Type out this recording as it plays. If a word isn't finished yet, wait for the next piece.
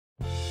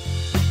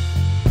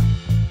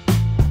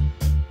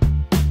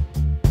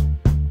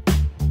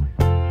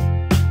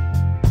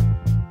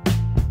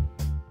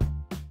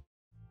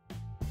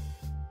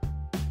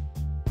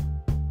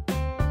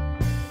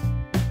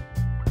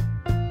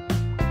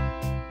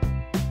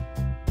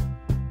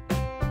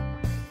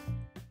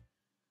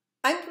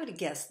I'm going to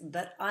guess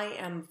that I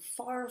am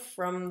far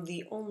from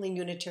the only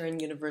Unitarian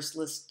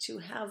Universalist to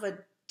have a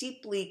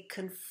deeply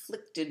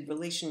conflicted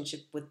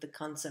relationship with the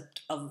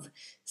concept of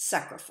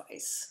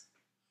sacrifice.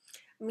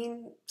 I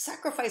mean,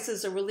 sacrifice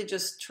is a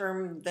religious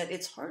term that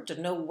it's hard to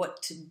know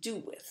what to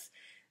do with.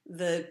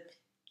 The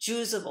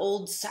Jews of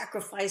old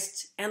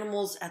sacrificed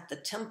animals at the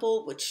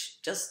temple,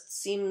 which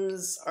just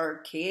seems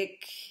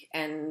archaic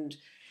and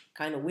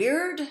kind of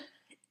weird.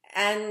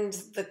 And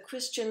the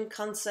Christian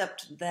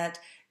concept that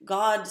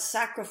God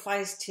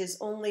sacrificed his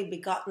only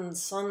begotten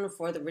Son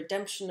for the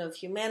redemption of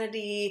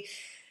humanity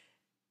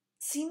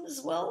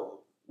seems,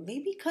 well,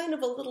 maybe kind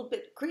of a little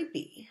bit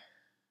creepy.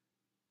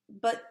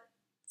 But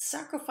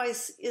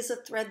sacrifice is a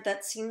thread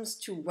that seems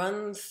to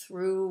run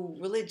through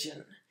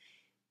religion.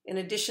 In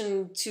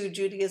addition to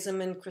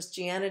Judaism and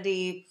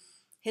Christianity,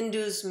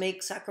 Hindus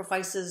make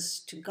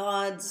sacrifices to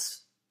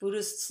gods,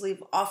 Buddhists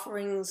leave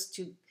offerings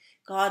to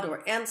God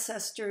or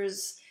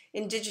ancestors.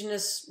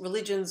 Indigenous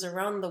religions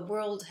around the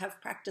world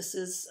have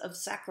practices of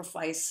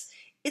sacrifice.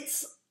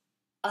 It's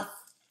a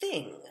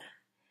thing.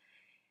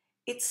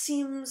 It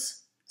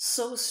seems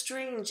so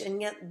strange, and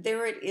yet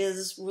there it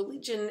is,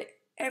 religion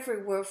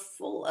everywhere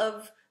full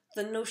of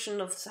the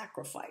notion of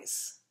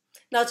sacrifice.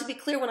 Now, to be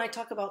clear, when I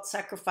talk about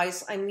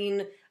sacrifice, I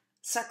mean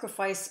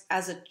sacrifice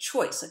as a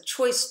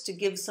choice to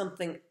give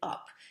something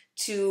up,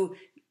 to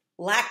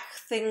lack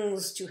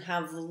things, to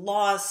have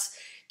loss,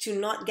 to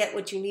not get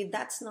what you need.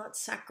 That's not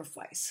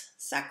sacrifice.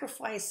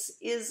 Sacrifice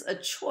is a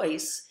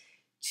choice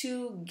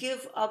to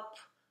give up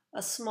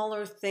a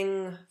smaller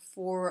thing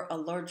for a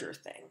larger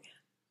thing.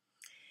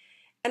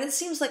 And it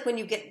seems like when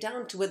you get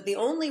down to it, the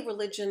only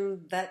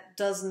religion that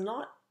does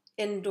not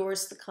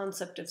endorse the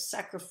concept of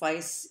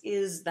sacrifice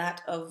is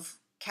that of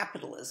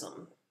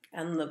capitalism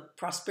and the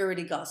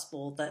prosperity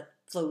gospel that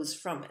flows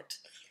from it.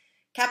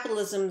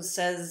 Capitalism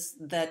says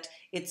that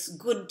it's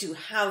good to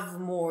have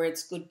more,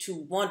 it's good to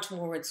want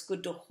more, it's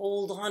good to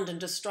hold on and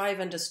to strive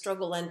and to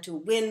struggle and to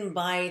win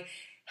by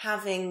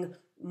having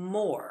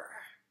more.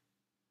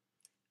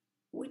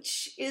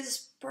 Which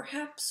is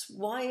perhaps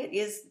why it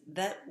is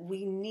that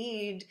we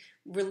need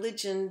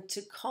religion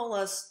to call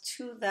us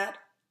to that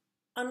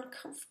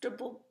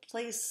uncomfortable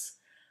place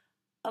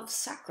of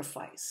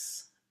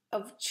sacrifice,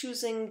 of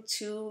choosing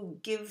to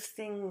give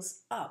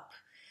things up.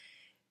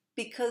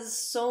 Because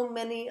so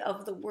many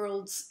of the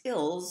world's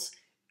ills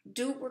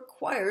do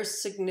require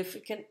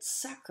significant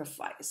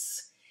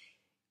sacrifice.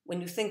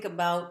 When you think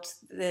about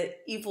the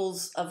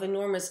evils of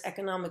enormous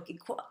economic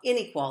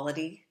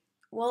inequality,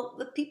 well,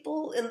 the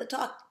people in the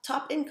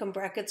top income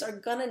brackets are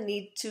going to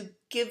need to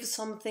give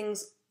some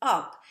things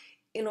up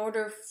in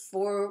order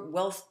for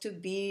wealth to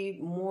be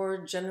more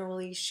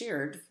generally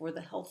shared for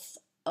the health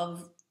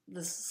of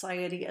the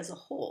society as a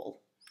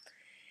whole.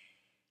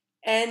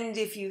 And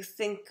if you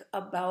think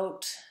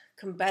about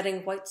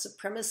combating white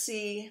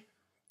supremacy,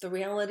 the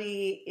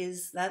reality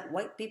is that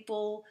white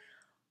people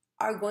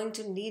are going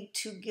to need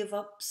to give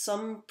up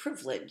some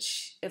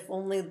privilege, if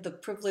only the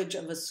privilege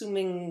of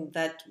assuming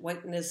that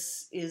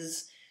whiteness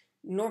is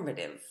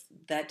normative,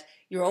 that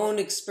your own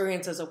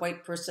experience as a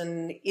white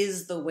person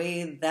is the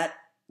way that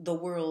the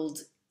world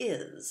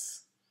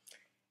is.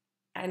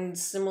 And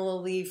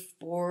similarly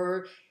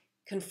for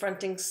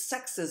confronting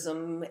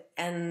sexism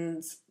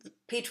and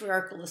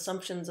patriarchal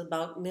assumptions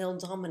about male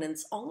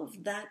dominance, all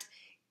of that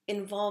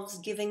involves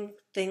giving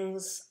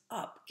things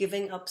up,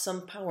 giving up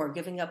some power,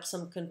 giving up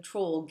some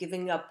control,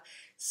 giving up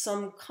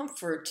some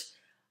comfort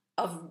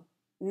of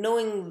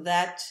knowing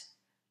that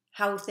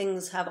how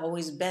things have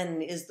always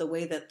been is the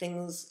way that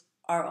things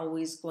are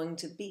always going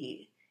to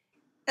be.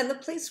 And the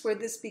place where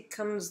this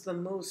becomes the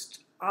most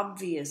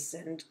obvious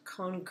and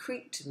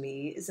concrete to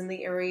me is in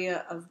the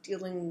area of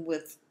dealing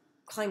with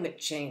climate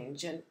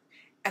change and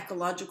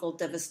ecological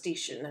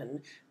devastation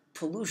and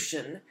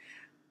pollution.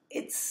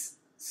 It's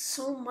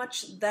so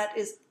much that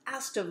is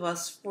asked of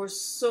us for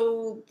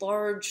so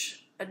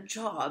large a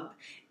job,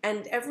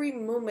 and every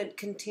moment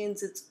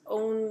contains its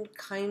own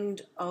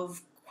kind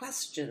of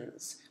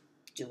questions.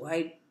 Do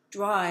I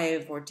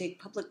drive or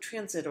take public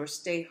transit or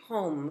stay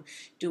home?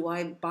 Do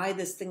I buy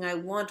this thing I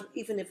want,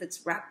 even if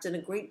it's wrapped in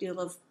a great deal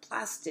of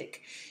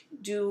plastic?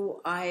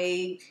 Do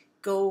I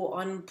go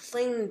on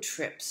plane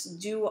trips?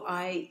 Do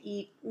I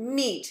eat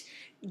meat?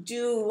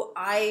 Do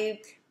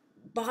I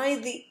buy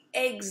the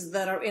eggs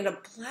that are in a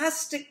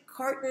plastic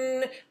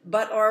carton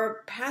but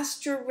are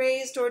pasture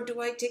raised, or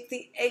do I take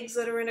the eggs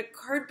that are in a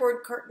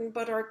cardboard carton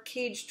but are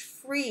caged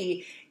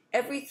free?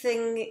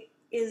 Everything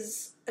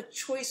is a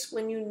choice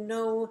when you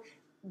know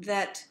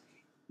that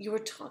you're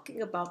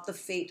talking about the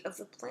fate of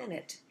the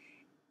planet.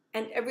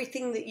 And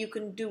everything that you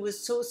can do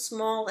is so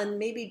small and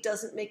maybe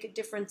doesn't make a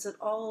difference at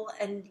all,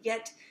 and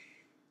yet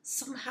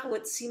somehow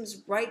it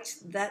seems right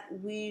that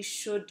we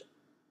should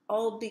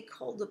all be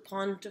called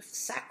upon to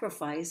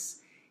sacrifice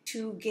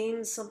to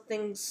gain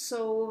something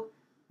so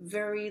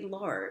very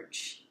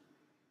large.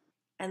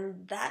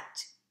 And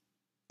that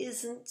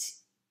isn't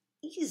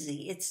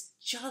easy. It's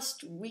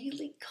just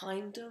really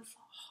kind of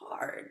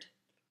hard.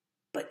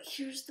 But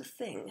here's the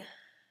thing.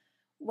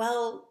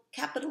 While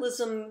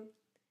capitalism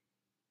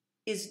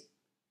is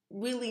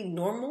really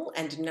normal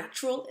and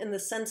natural in the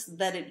sense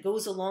that it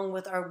goes along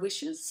with our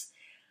wishes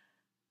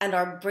and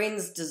our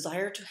brain's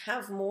desire to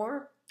have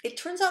more, it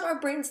turns out our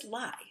brains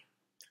lie.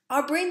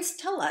 Our brains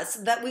tell us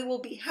that we will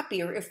be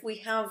happier if we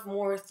have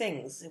more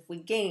things, if we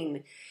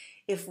gain,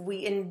 if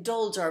we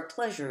indulge our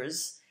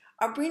pleasures.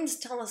 Our brains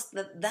tell us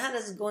that that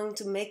is going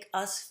to make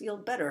us feel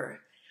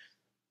better.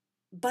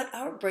 But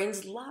our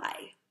brains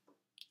lie.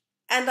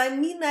 And I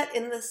mean that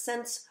in the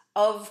sense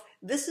of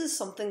this is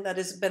something that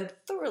has been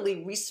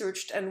thoroughly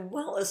researched and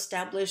well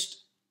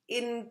established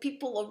in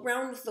people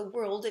around the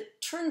world.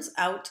 It turns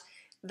out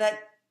that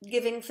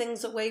giving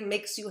things away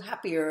makes you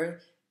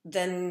happier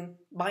than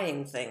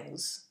buying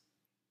things.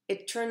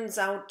 It turns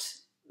out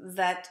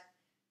that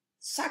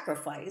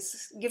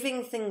sacrifice,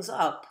 giving things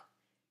up,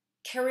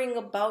 caring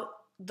about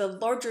the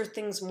larger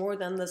things more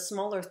than the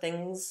smaller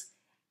things,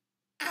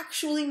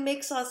 actually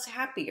makes us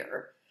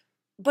happier.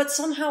 But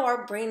somehow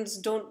our brains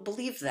don't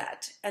believe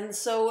that. And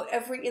so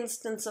every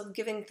instance of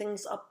giving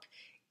things up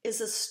is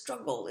a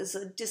struggle, is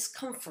a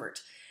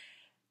discomfort,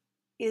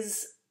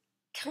 is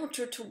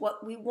counter to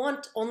what we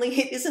want, only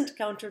it isn't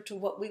counter to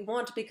what we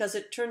want because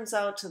it turns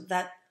out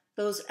that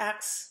those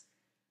acts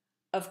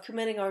of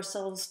committing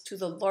ourselves to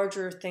the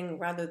larger thing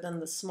rather than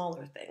the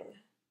smaller thing,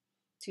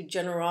 to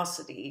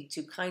generosity,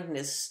 to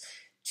kindness,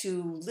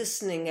 to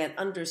listening and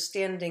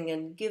understanding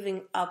and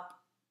giving up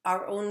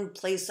our own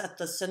place at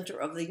the center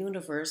of the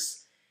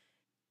universe,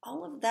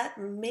 all of that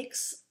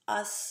makes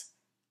us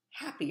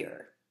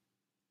happier.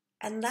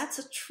 And that's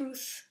a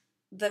truth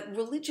that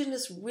religion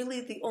is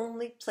really the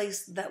only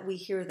place that we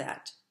hear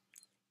that.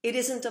 It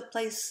isn't a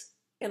place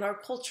in our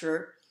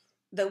culture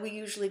that we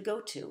usually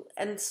go to.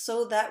 And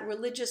so that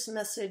religious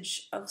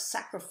message of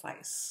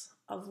sacrifice,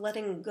 of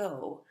letting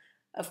go,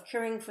 of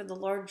caring for the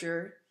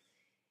larger,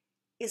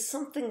 is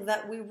something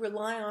that we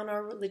rely on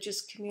our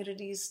religious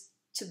communities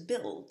to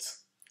build,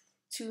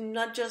 to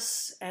nudge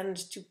us and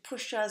to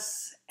push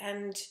us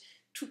and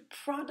to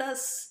prod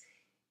us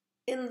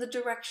in the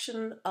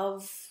direction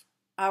of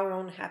our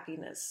own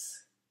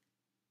happiness,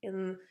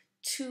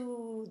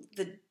 into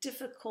the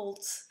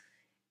difficult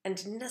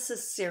and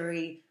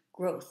necessary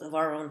growth of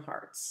our own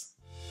hearts.